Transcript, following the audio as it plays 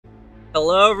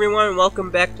Hello everyone and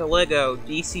welcome back to LEGO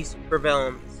DC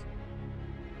Supervillains.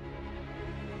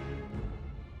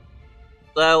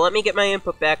 So let me get my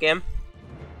input back in.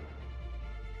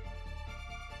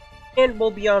 And we'll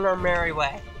be on our merry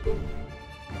way.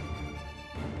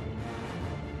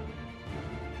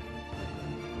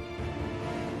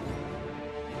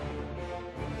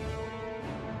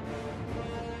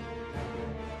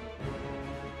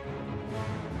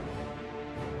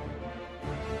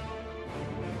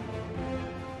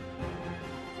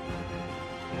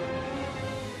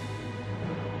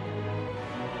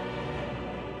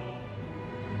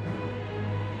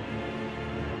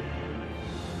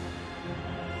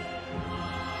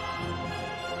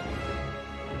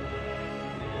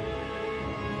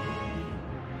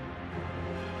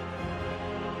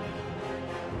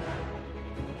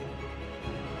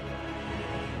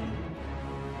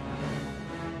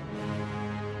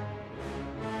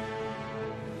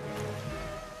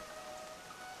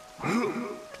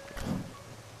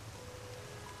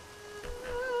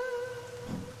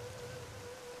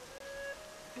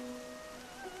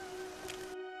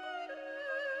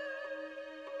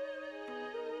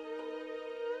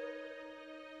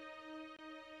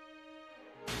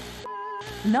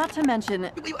 Not to mention...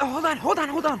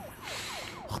 Hold on.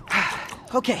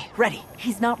 Okay, ready.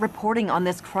 He's not reporting on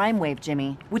this crime wave,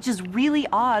 Jimmy, which is really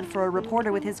odd for a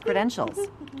reporter with his credentials.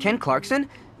 Ken Clarkson?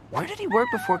 Where did he work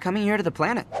before coming here to the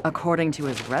planet? According to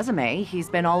his resume, he's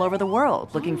been all over the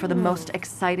world looking for the most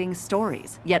exciting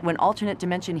stories. Yet when alternate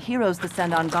dimension heroes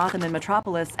descend on Gotham and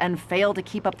Metropolis and fail to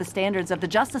keep up the standards of the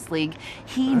Justice League,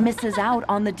 he misses out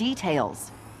on the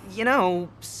details. You know,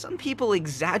 some people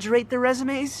exaggerate their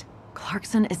resumes.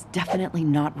 Clarkson is definitely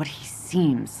not what he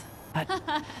seems, but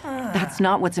that's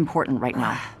not what's important right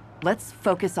now. Let's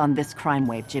focus on this crime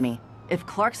wave, Jimmy. If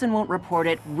Clarkson won't report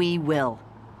it, we will.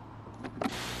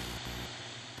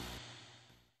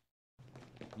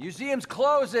 Museum's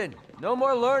closing. No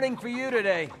more learning for you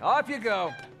today. Off you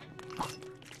go.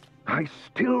 I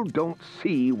still don't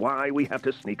see why we have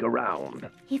to sneak around.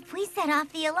 If we set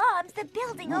off the alarms, the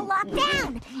building will lock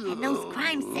down, and those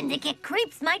crime syndicate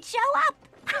creeps might show up.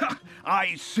 I,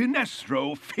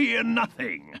 Sinestro, fear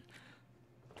nothing.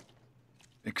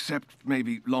 Except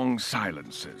maybe long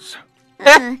silences.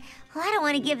 Well, I don't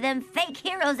want to give them fake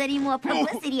heroes any more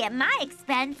publicity at my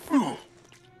expense.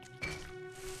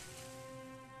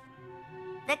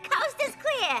 The coast is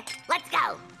clear. Let's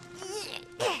go.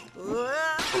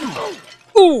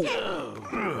 Ooh!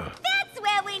 That's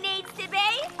where we need to be.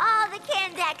 All the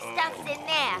Kandak stuff's in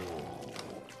there.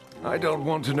 I don't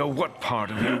want to know what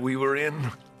part of you we were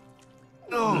in.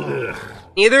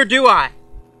 Neither do I.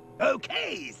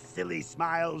 Okay, silly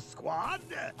smile squad.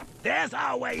 There's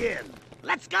our way in.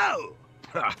 Let's go.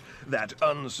 That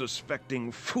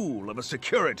unsuspecting fool of a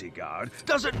security guard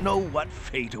doesn't know what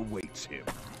fate awaits him.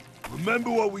 Remember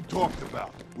what we talked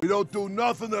about. We don't do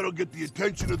nothing that'll get the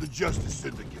attention of the Justice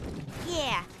Syndicate.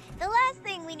 Yeah, the last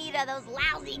thing we need are those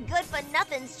lousy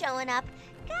good-for-nothings showing up.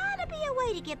 Gotta be a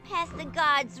way to get past the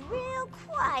guards real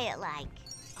quiet-like.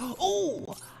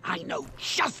 Oh, I know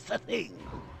just the thing.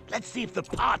 Let's see if the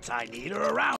parts I need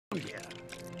are around here.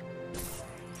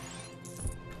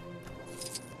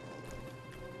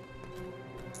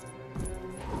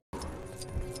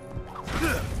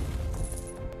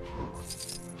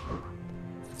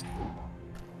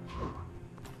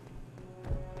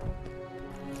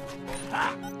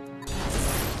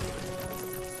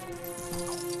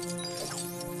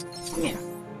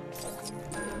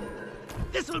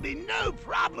 This'll be no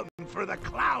problem for the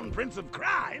Clown Prince of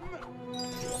Crime.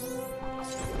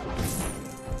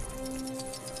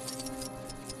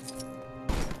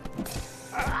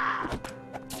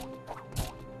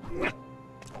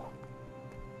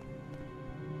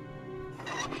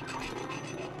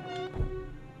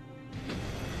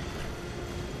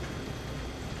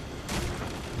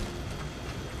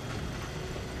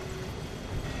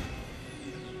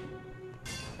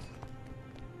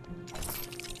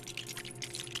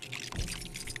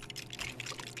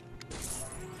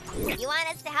 You want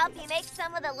us to help you make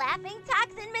some of the laughing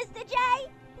toxin, Mr. J?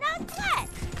 No sweat.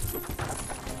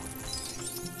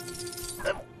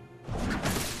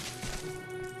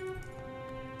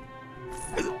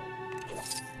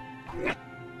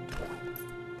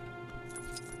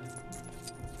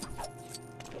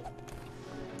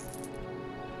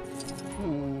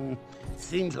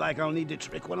 Seems like I'll need to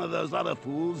trick one of those other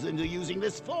fools into using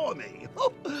this for me.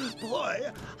 Oh, boy,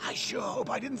 I sure hope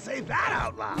I didn't say that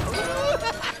out loud.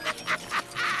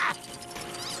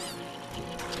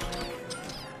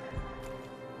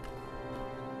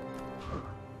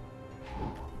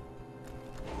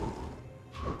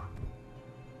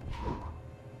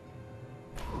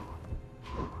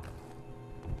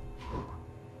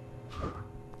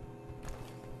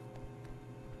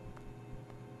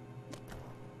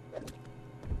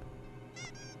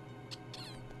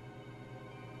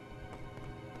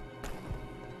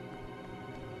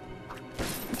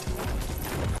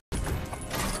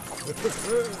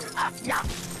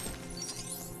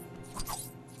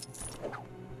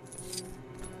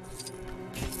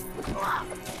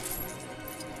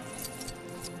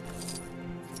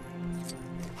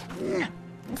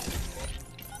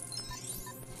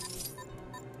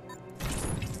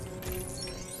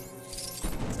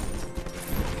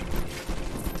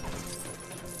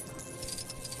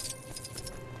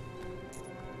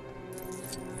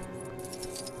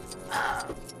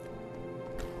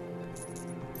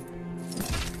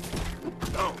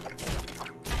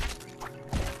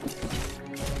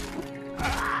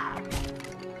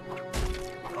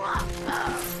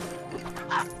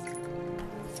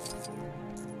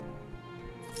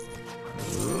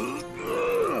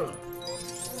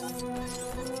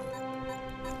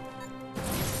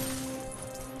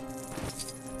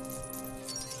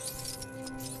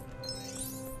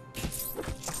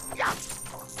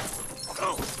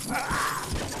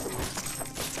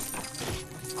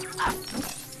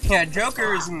 Yeah,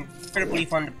 Joker is incredibly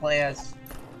fun to play as.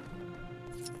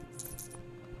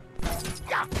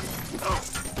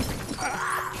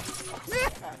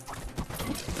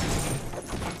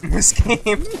 This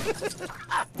game.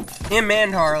 Him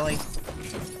and Harley.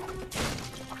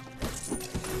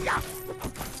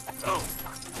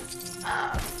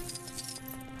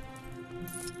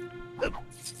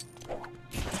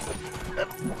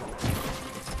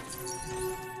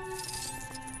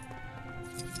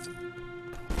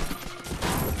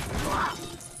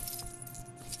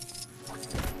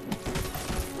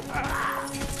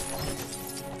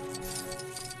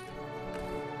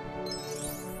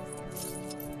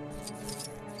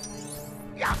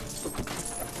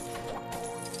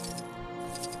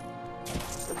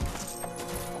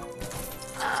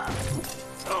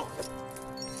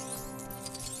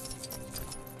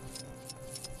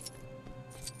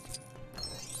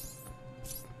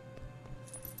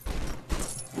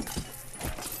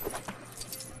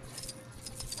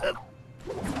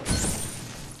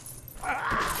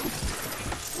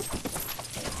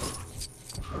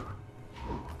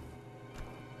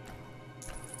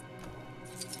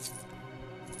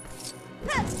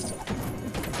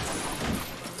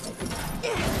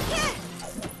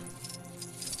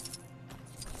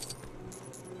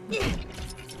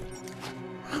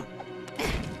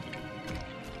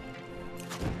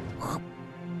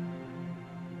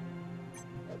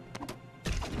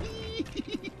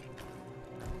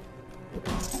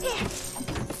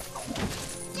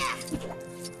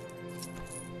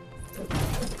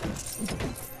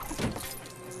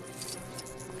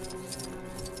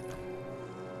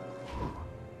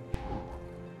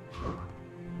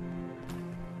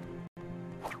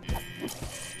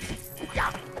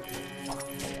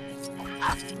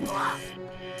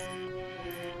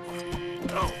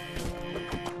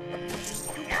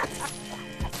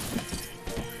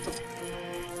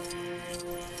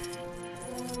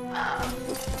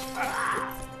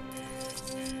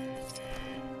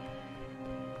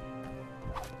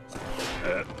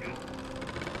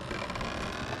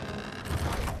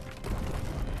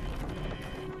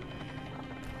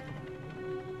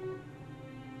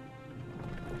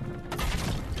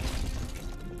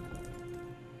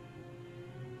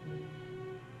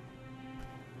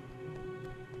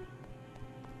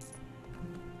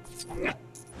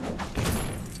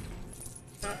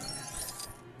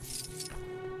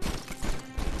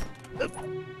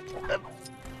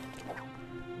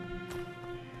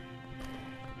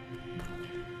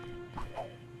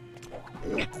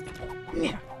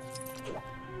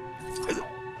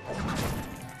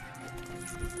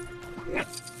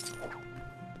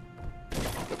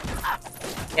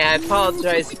 Yeah, I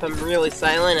apologize if I'm really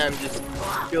silent, I'm just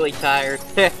really tired.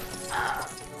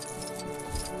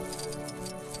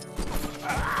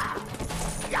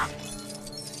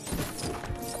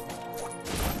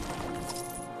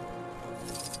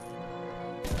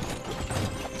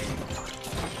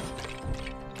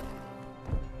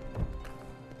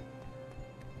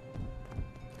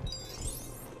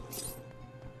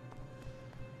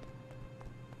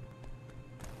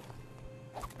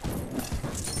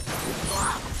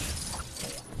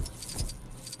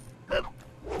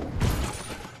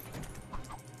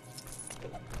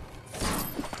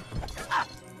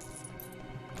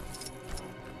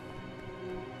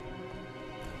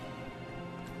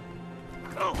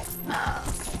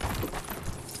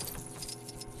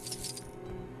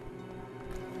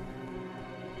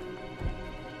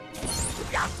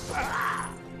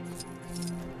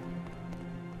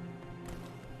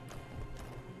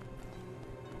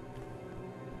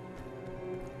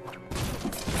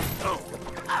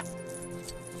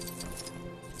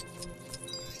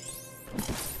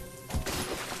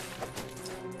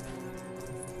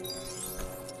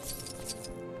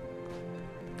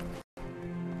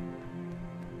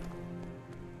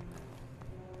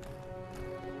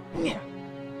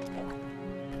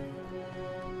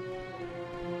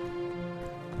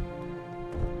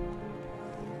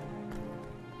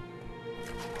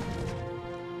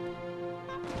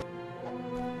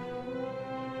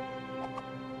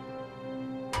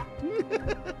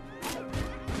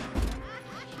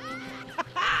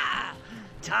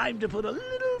 Time to put a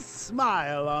little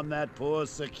smile on that poor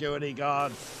security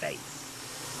guard's face.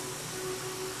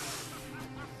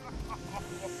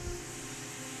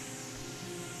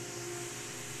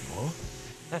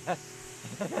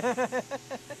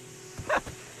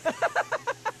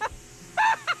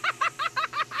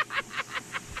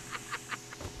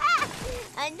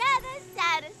 Another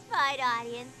satisfied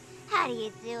audience. How do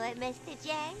you do it, Mr.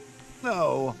 J?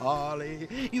 Oh, Harley,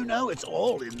 you know it's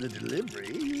all in the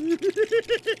delivery.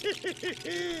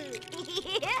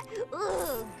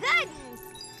 Ooh, goodness.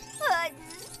 Puddin'.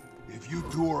 If you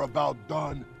two are about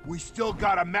done, we still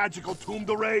got a magical tomb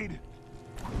to raid?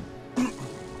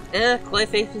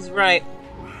 Clayface is right.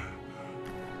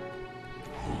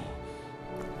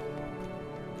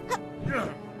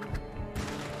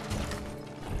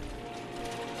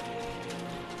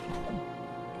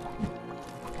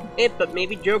 But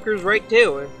maybe Joker's right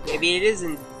too, or maybe it is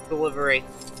in delivery.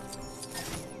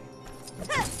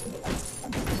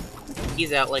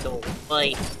 He's out like a little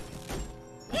light.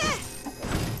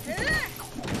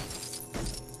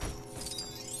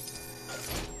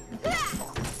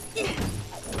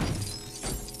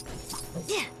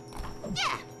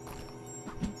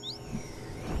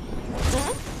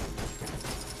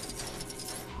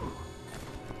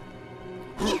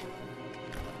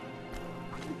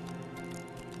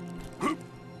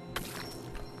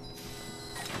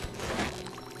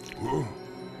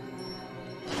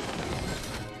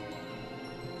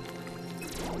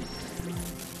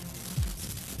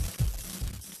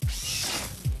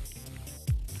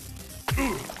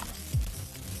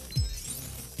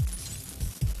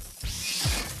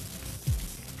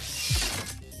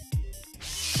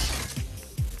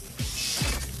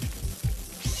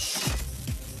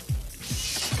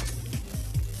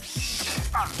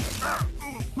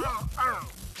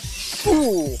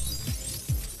 Ooh.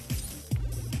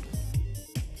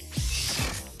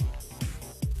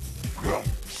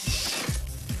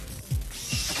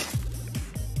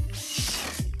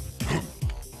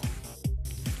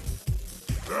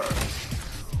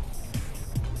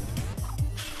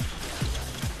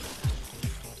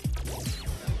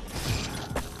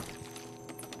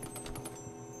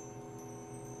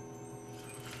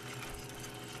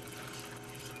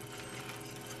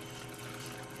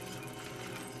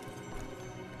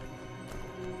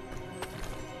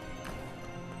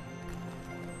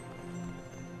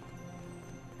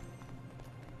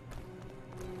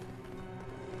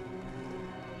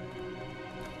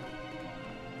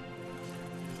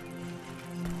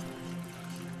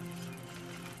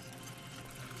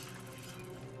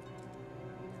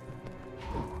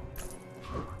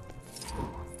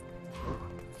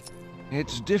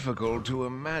 It's difficult to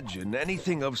imagine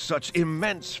anything of such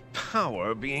immense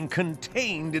power being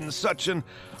contained in such an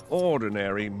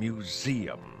ordinary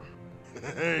museum.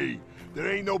 Hey, there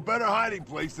ain't no better hiding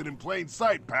place than in plain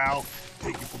sight, pal.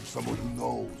 Take it from someone who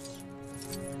knows.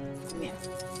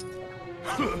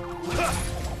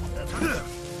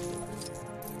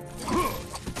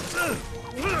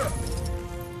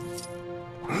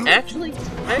 Actually,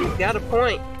 I've got a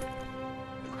point.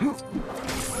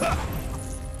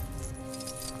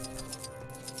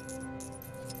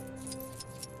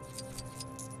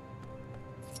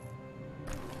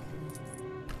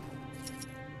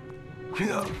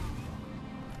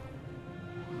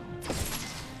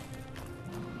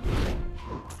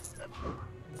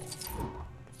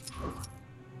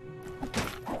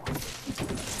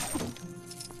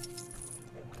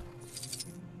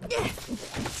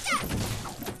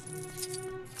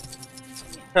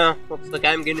 Huh, looks like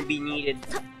I'm gonna be needed.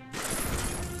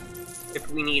 If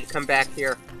we need to come back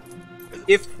here.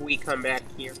 If we come back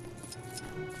here.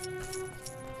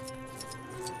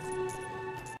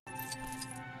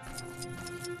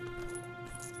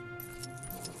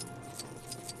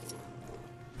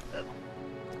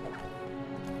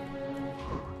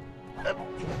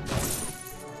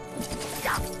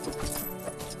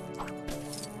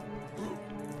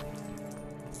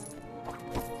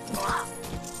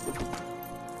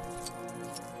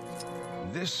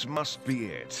 This must be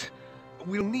it.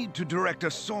 We'll need to direct a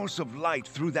source of light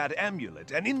through that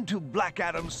amulet and into Black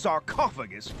Adam's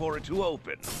sarcophagus for it to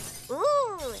open.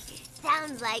 Ooh,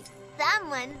 sounds like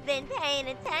someone's been paying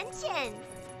attention.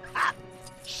 Ha!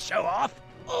 Show off?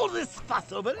 All this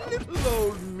fuss over little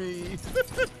old me.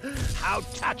 How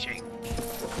touching.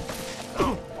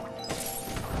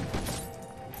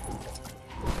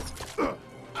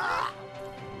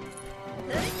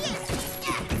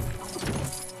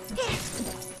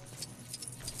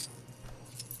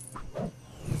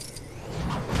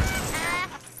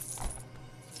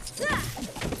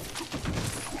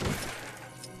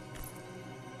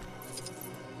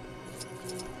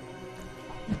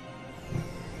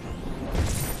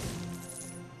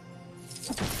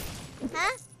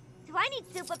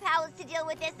 towels to deal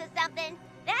with this or something?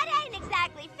 That ain't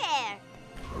exactly fair.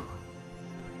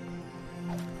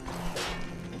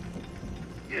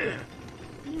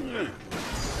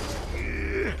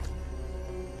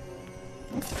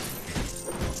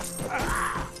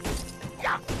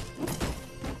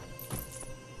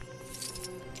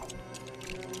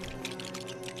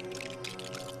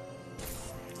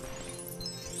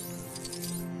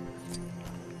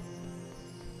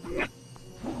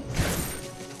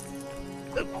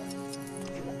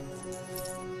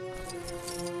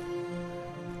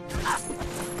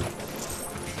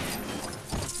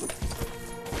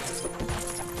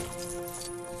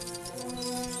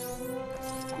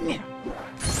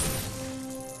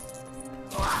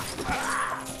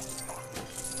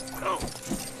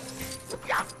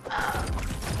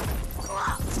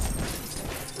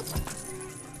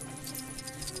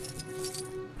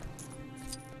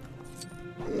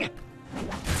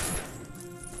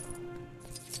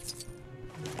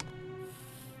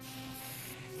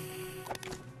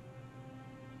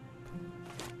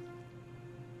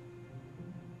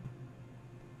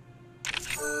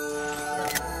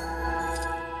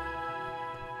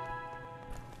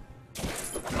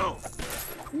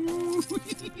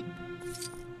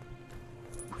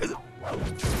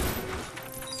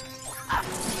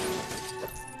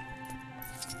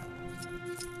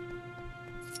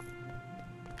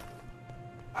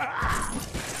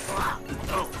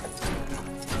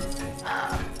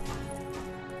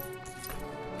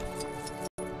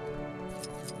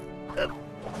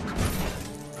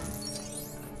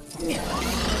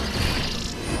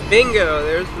 Bingo!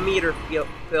 There's the meter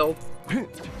filled.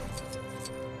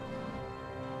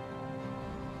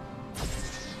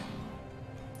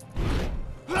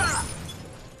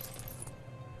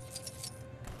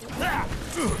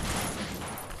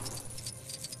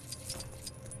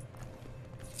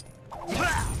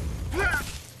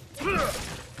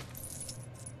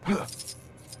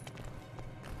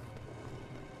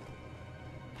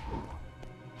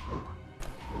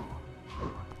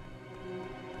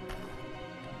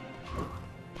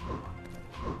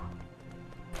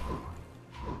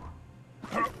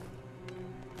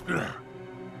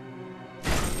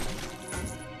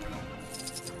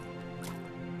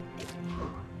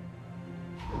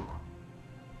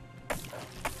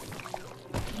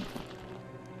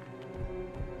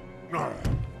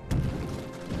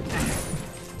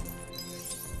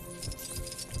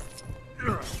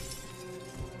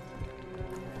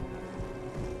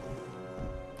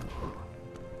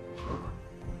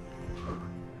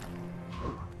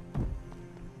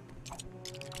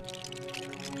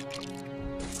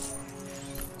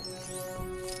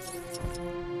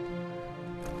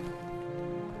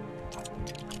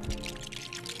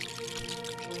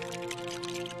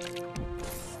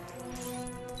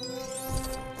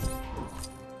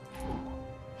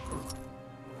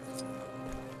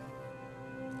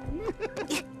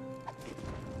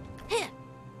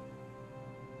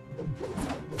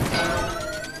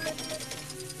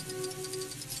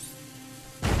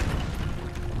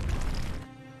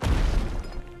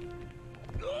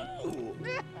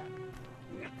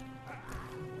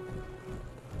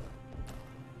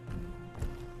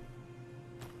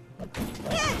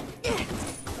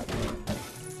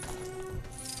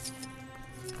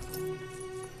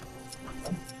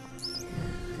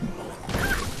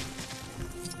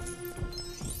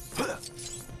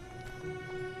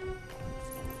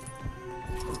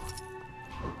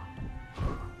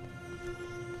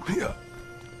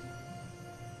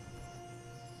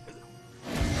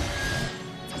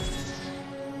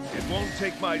 It won't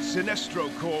take my Sinestro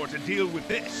core to deal with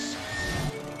this.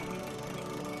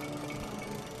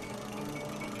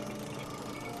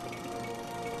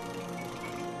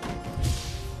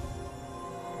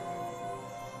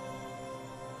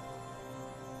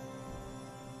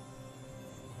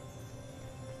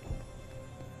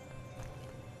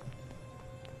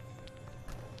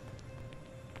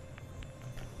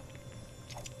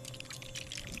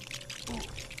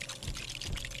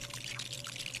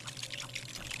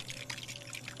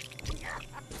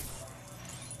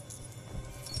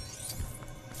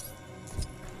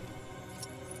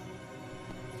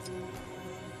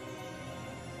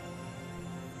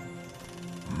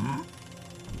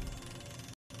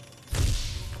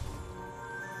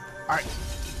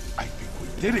 I think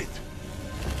we did it.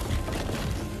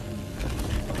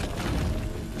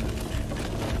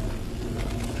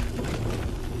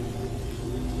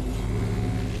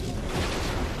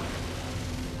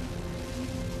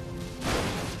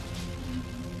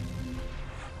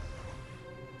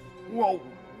 Whoa,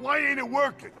 why ain't it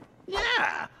working?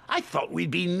 Yeah, I thought we'd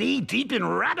be knee-deep in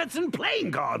rabbits and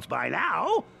playing cards by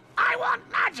now. I want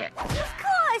magic! Of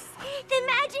course! The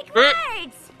magic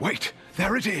words! Wait,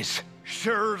 there it is.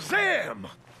 Shazam!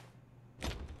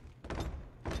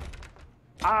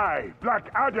 I, Black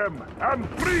Adam, am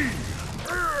free!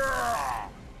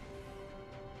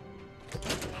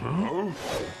 Huh?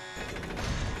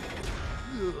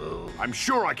 I'm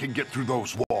sure I can get through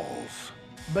those walls.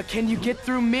 But can you get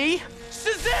through me?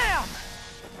 Shazam!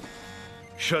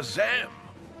 Shazam!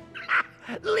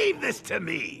 Leave this to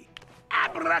me!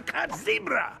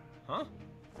 Abracadabra! Huh?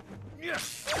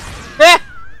 Yes!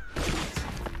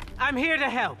 I'm here to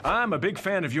help. I'm a big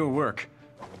fan of your work.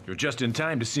 You're just in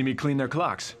time to see me clean their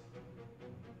clocks.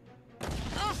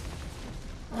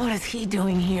 What is he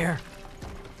doing here?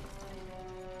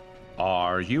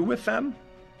 Are you with them?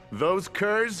 Those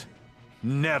curs?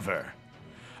 Never.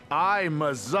 I,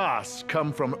 Mazas,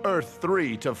 come from Earth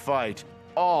 3 to fight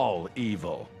all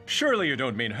evil. Surely you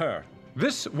don't mean her.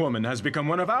 This woman has become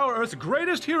one of our Earth's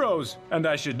greatest heroes, and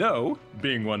I should know,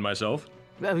 being one myself.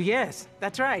 Oh, yes,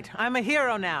 that's right. I'm a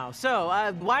hero now. So,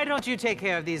 why don't you take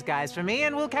care of these guys for me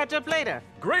and we'll catch up later?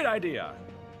 Great idea.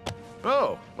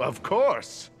 Oh, of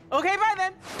course. Okay, bye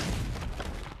then.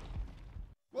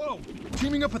 Whoa,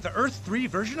 teaming up with the Earth 3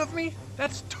 version of me?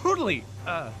 That's totally,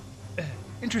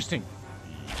 interesting.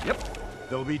 Yep.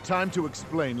 There'll be time to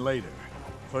explain later.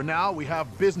 For now, we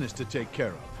have business to take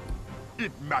care of.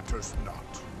 It matters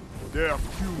not. Their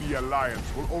puny alliance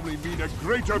will only mean a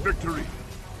greater victory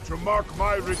to mark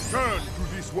my return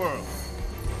to this world.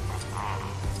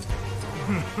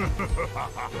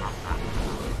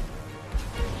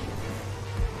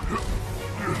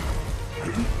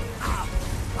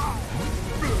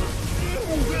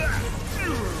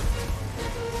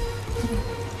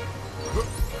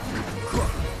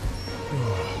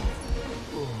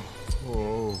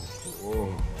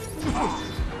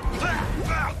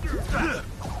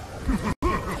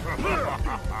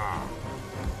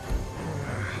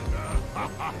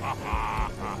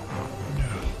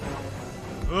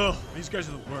 Ugh, these guys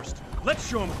are the worst. Let's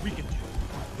show them what we can do.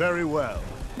 Very well.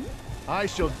 I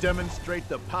shall demonstrate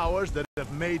the powers that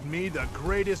have made me the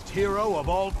greatest hero of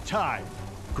all time.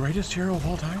 Greatest hero of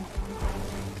all time?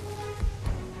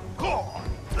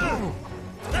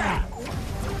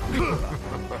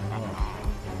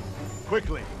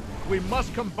 Quickly, we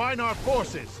must combine our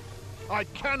forces. I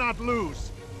cannot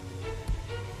lose.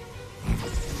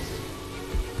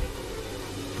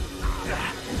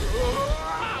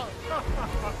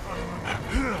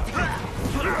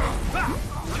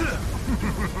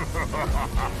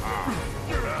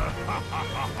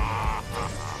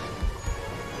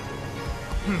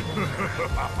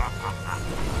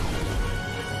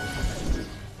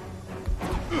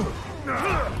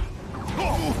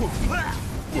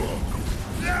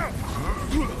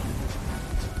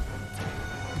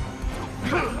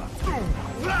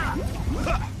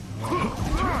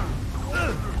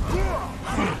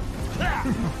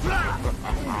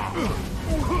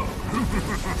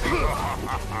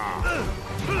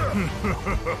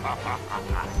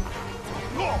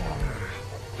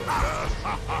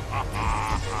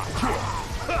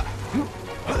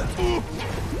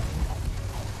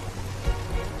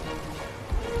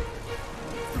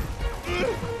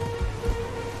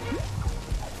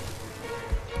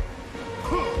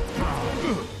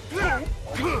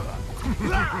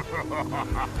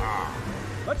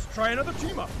 Let's try another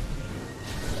team up.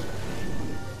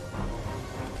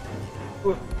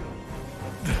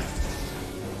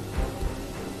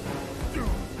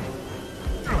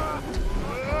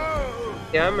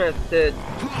 Yeah, I'm gonna have to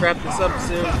wrap this up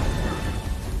soon.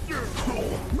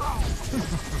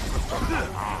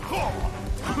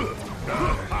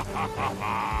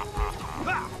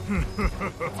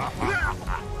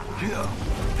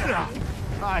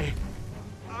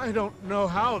 I don't know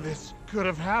how this could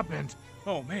have happened.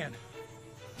 Oh man,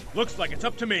 looks like it's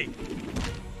up to me.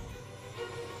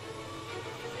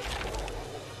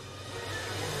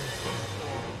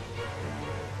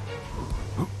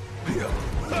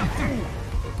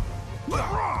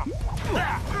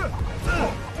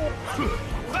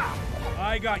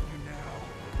 I got you now,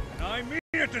 and I mean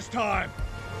it this time.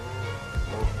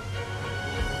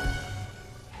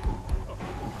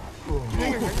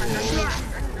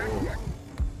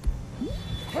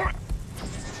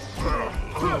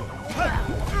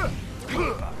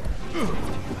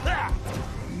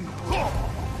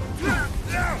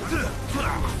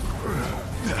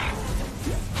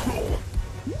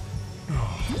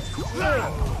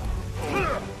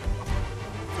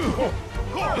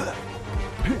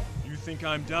 You think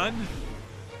I'm done?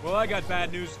 Well, I got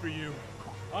bad news for you.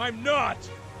 I'm not!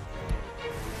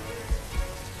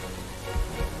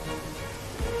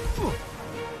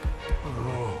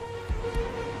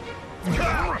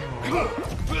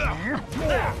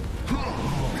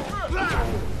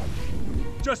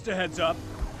 Just a heads up,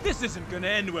 this isn't gonna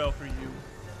end well for you.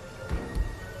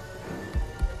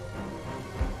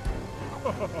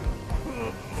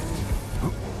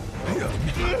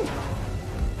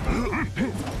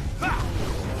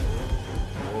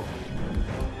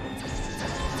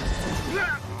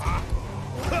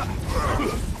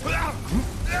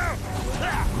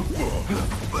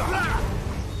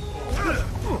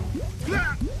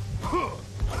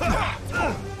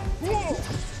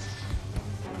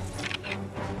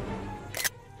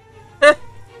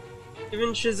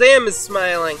 Even Shazam is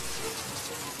smiling.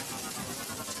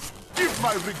 Give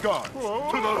my regard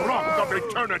to the Rock of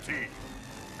Eternity.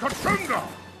 Katunda!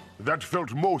 That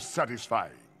felt most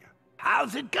satisfying.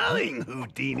 How's it going,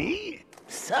 Houdini?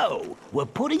 So, we're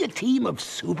putting a team of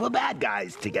super bad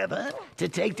guys together to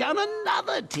take down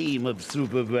another team of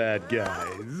super bad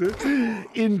guys.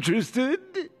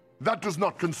 Interested? That does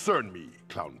not concern me,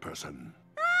 clown person.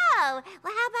 Oh,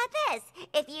 well, how about this?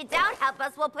 If you don't help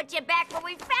us, we'll put you back where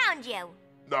we found you.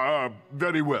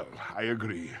 Very well, I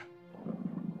agree.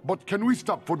 But can we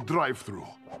stop for drive-thru?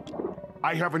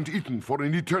 I haven't eaten for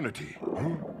an eternity.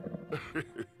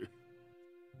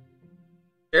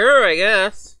 Sure, I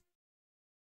guess.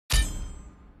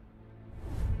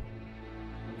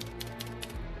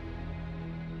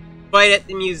 Fight at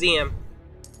the museum.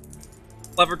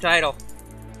 Clever title.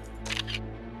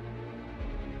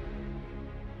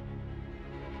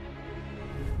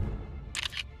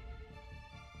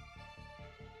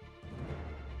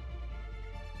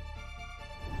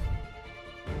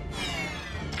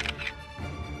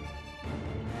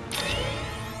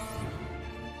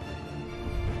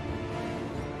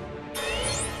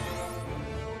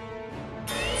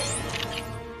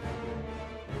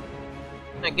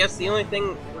 I guess the only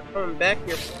thing we're coming back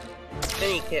here for is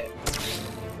Spinny Kit.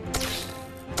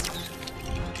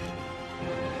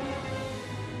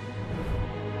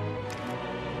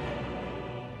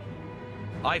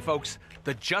 Hi folks,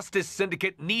 the Justice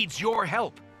Syndicate needs your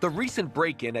help. The recent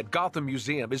break-in at Gotham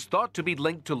Museum is thought to be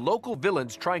linked to local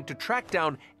villains trying to track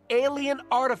down alien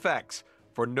artifacts.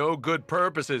 For no good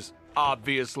purposes,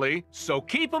 obviously. So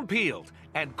keep them peeled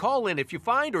and call in if you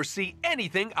find or see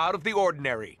anything out of the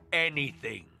ordinary.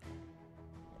 Anything.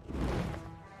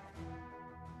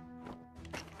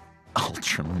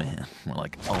 Ultraman, more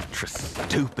like ultra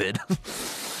stupid.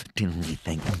 Didn't we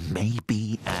think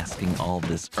maybe asking all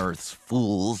this Earth's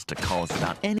fools to call us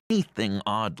about anything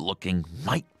odd-looking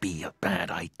might be a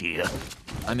bad idea?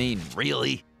 I mean,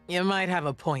 really? You might have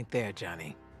a point there,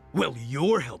 Johnny. Well,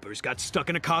 your helpers got stuck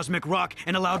in a cosmic rock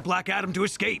and allowed Black Adam to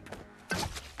escape.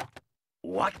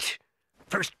 What?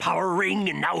 First Power Ring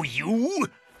and now you?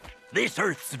 This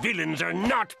Earth's villains are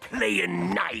not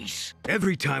playing nice.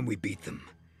 Every time we beat them,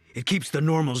 it keeps the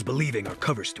normals believing our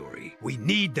cover story. We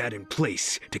need that in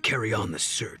place to carry on the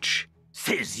search.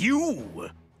 Says you.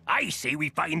 I say we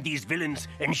find these villains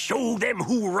and show them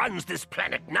who runs this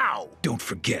planet now. Don't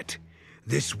forget,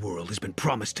 this world has been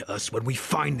promised to us when we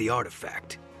find the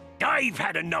artifact. I've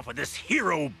had enough of this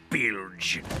hero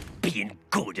bilge. Being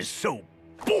good is so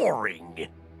boring.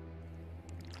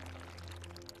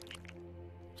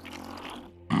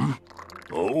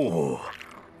 Oh,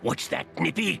 what's that,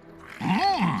 Nippy?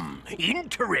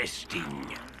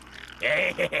 Interesting.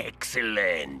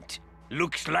 Excellent.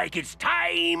 Looks like it's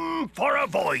time for a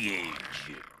voyage.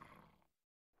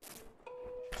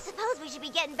 Suppose we should be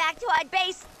getting back to our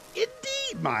base.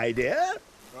 Indeed, my dear.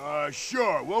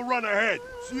 Sure, we'll run ahead.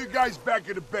 See you guys back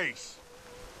at the base.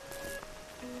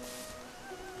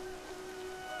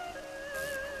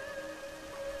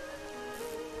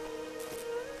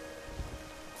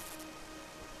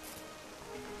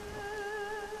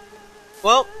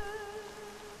 Well,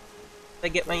 if I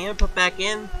get my input back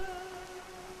in,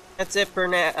 that's it for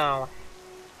now. Oh.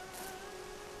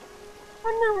 I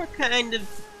wonder what kind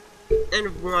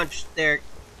of launch they're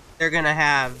gonna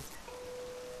have.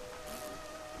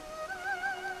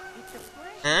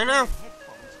 I don't know.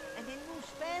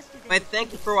 But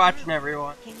thank you for watching,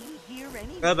 everyone.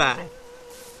 Bye bye.